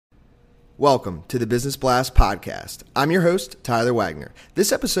Welcome to the Business Blast podcast. I'm your host, Tyler Wagner.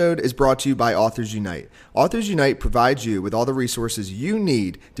 This episode is brought to you by Authors Unite. Authors Unite provides you with all the resources you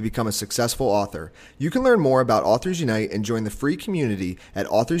need to become a successful author. You can learn more about Authors Unite and join the free community at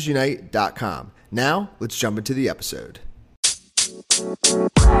authorsunite.com. Now, let's jump into the episode.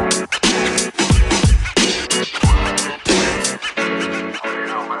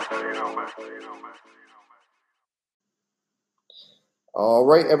 All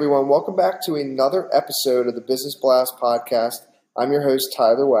right, everyone. Welcome back to another episode of the Business Blast podcast. I'm your host,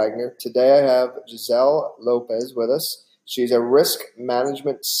 Tyler Wagner. Today I have Giselle Lopez with us. She's a risk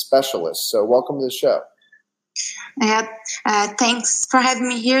management specialist. So welcome to the show. Thanks for having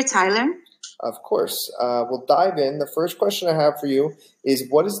me here, Tyler. Of course. We'll dive in. The first question I have for you is,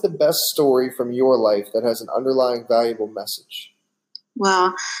 what is the best story from your life that has an underlying valuable message?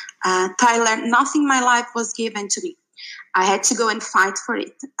 Well, Tyler, nothing in my life was given to me. I had to go and fight for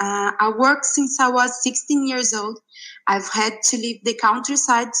it. I worked since I was 16 years old. I've had to leave the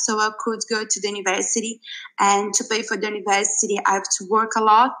countryside so I could go to the university. And to pay for the university, I have to work a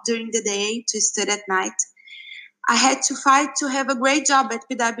lot during the day to study at night. I had to fight to have a great job at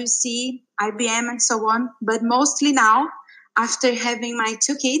PwC, IBM, and so on. But mostly now, after having my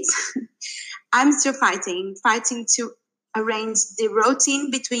two kids, I'm still fighting to arrange the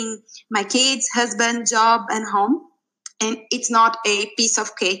routine between my kids, husband, job, and home. And it's not a piece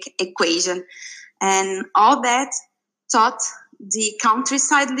of cake equation. And all that taught the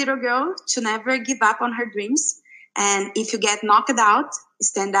countryside little girl to never give up on her dreams. And if you get knocked out,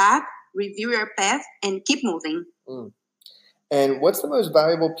 stand up, review your path, and keep moving. And what's the most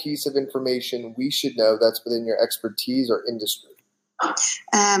valuable piece of information we should know that's within your expertise or industry?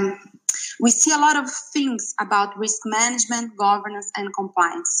 We see a lot of things about risk management, governance, and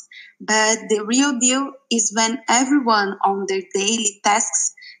compliance. But the real deal is when everyone on their daily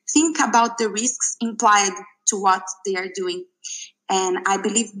tasks think about the risks implied to what they are doing. And I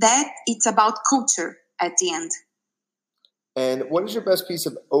believe that it's about culture at the end. And what is your best piece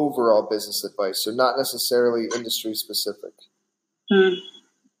of overall business advice? So not necessarily industry specific.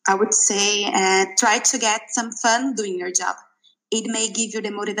 I would say try to get some fun doing your job. It may give you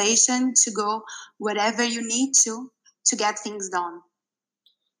the motivation to go wherever you need to get things done.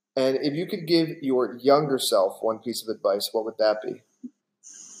 And if you could give your younger self one piece of advice, what would that be?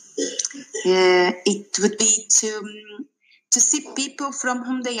 It would be to see people from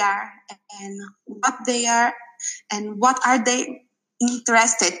whom they are and what they are and what are they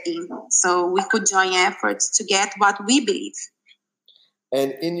interested in. So we could join efforts to get what we believe.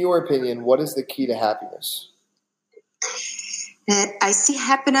 And in your opinion, what is the key to happiness? I see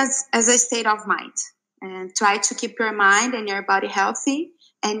happiness as a state of mind. And try to keep your mind and your body healthy,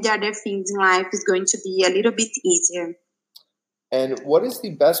 and the other things in life is going to be a little bit easier. And what is the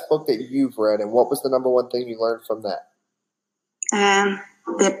best book that you've read, and what was the number one thing you learned from that?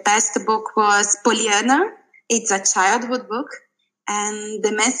 The best book was Pollyanna. It's a childhood book, and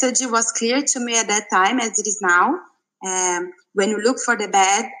the message was clear to me at that time as it is now. When you look for the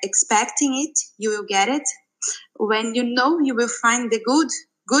bad, expecting it, you will get it. When you know you will find the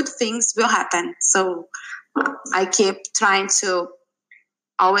good things will happen. So I keep trying to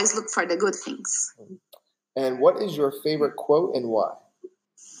always look for the good things. And what is your favorite quote and why?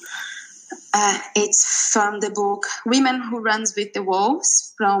 It's from the book Women Who Runs with the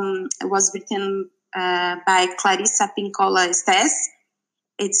Wolves. It was written by Clarissa Pinkola Estes.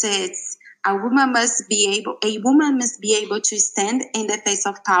 It says, a woman must be able to stand in the face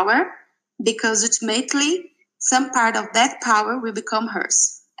of power, because ultimately some part of that power will become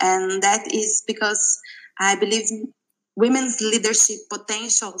hers. And that is because I believe women's leadership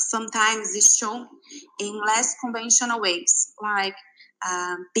potential sometimes is shown in less conventional ways, like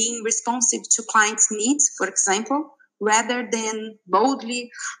being responsive to clients' needs, for example, rather than boldly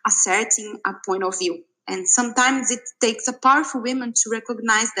asserting a point of view. And sometimes it takes a powerful woman to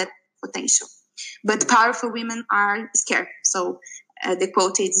recognize that potential. But powerful women are scared. So the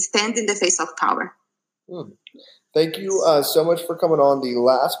quote is, stand in the face of power. Thank you so much for coming on. The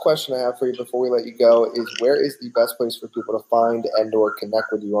last question I have for you before we let you go is, where is the best place for people to find and or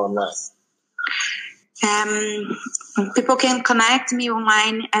connect with you online? People can connect me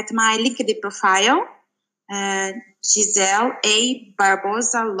online at my LinkedIn profile, Giselle A.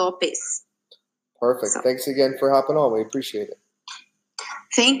 Barbosa Lopez. Perfect. Thanks again for hopping on. We appreciate it.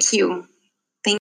 Thank you.